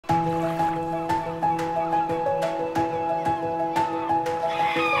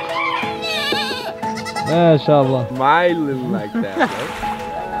MashaAllah. Smiling like that, bro.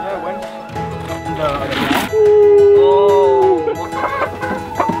 Yeah, when? Oh.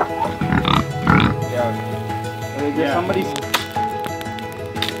 Yeah. Somebody.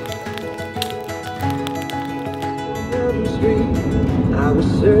 I was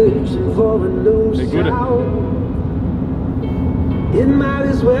searching for a new sound. It might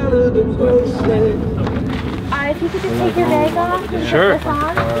as well have been Graceland. If you could just take your bag off and Sure. put this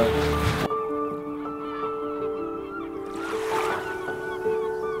on.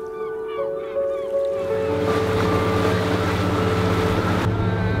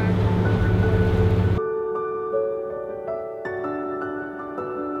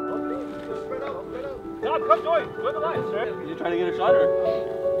 Come join the line, sir. You trying to get a shot or?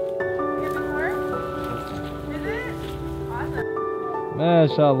 Is it? Awesome.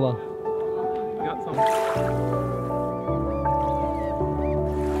 MashaAllah. Got some.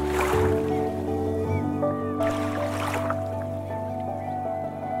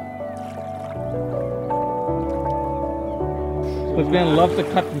 SplitsMan loves to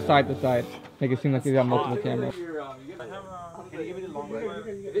cut from side to side. Make it seem like he's got multiple cameras. Can you give me the longer?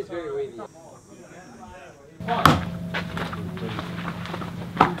 It is very wavy.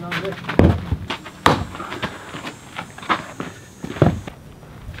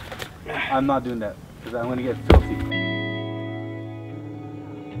 I'm not doing that because I'm gonna get filthy.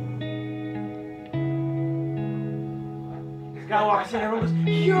 This guy walks in, everyone goes,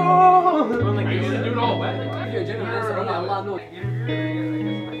 yo! Everyone like, you do it all wet? You're a gentleman, that's Allah knows.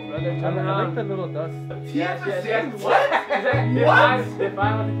 I like the little dust. Yes. What?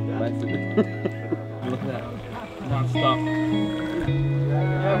 What? Look at that. Non-stop.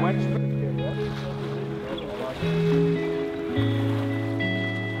 Yeah, when?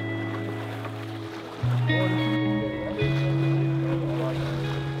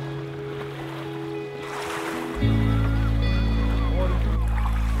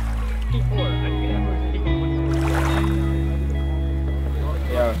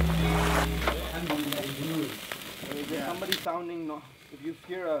 Somebody sounding, no, if you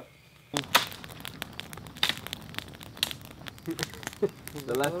hear a...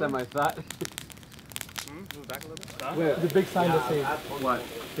 The last time I thought. Move back a little bit. Where the big sign that says What?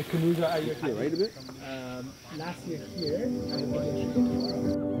 the canoes are here. Right a bit? Last year here, and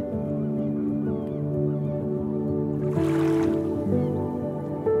then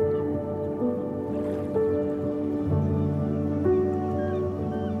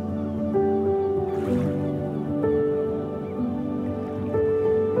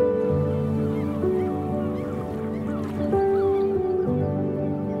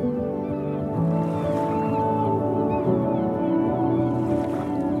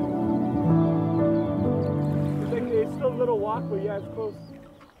little walk, but yeah, it's close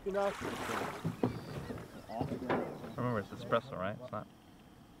enough. Remember, it's espresso, right? It's not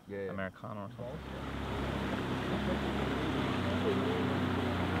Americano or something.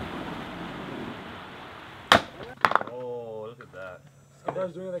 Oh, look at that. I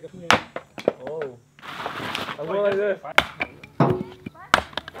was doing like a Oh. I go like this.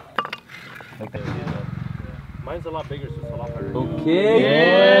 Mine's a lot bigger, so it's a lot better. Okay.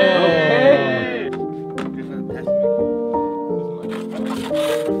 Yeah. Okay.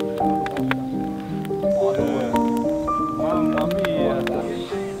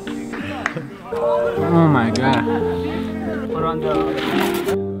 Oh my god. Put on the...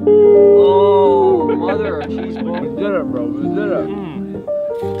 Oh, mother of cheese, bro. We did it, bro. We did it.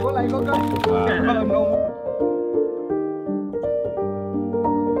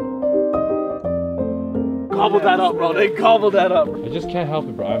 Gobbled that up, bro. They gobbled that up. I just can't help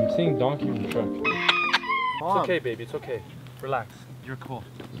it, bro. I'm seeing donkey in the truck. It's okay, baby. It's okay. Relax. You're cool.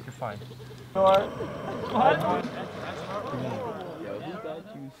 You're fine. What?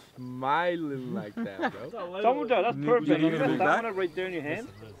 Smiling like that, bro. Someone does. That's perfect. You need You to got move that back? one right there in your hand.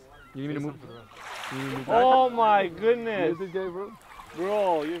 You need me to move? Oh my goodness. This guy, bro.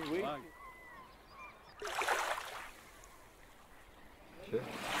 Bro, you're weak. Sure.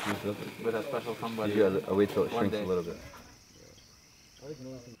 With a special somebody. You gotta wait till it shrinks a little bit.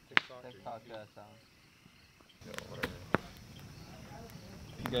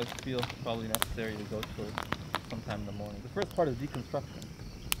 If you guys feel probably necessary to go to it sometime in the morning. The first part is deconstruction,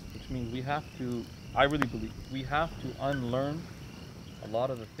 which means we have to, I really believe, we have to unlearn a lot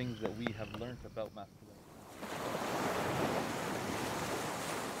of the things that we have learned about masculinity.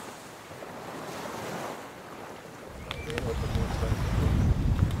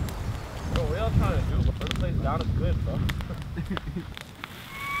 Bro, what y'all trying to do? Burn the place down is good, bro.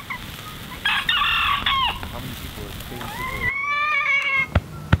 How many people are staying people?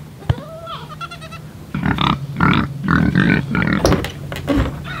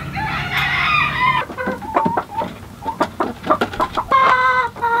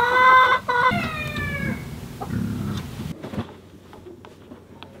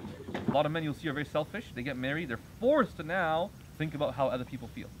 of men you'll see are very selfish. They get married. They're forced to now think about how other people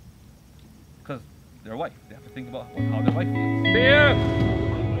feel. Because their wife. They have to think about how their wife feels.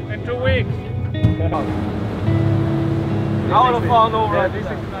 See you in 2 weeks. I would have fallen over at least.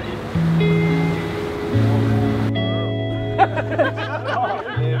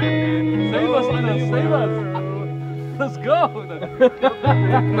 Save us, Anna, save us. Let's go.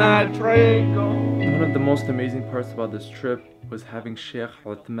 One of the most amazing parts about this trip was having Sheikh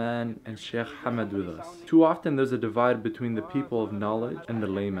Uthman and Sheikh Hamad with us. Too often there's a divide between the people of knowledge and the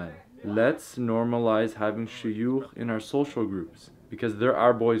layman. Let's normalize having shuyukh in our social groups, because they're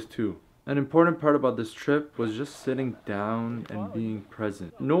our boys too. An important part about this trip was just sitting down and being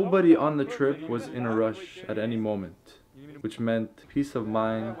present. Nobody on the trip was in a rush at any moment, which meant peace of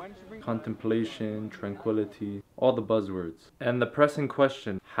mind, contemplation, tranquility, all the buzzwords. And the pressing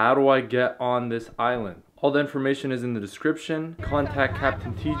question, how do I get on this island? All the information is in the description. Contact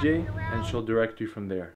Captain TJ and she'll direct you from there.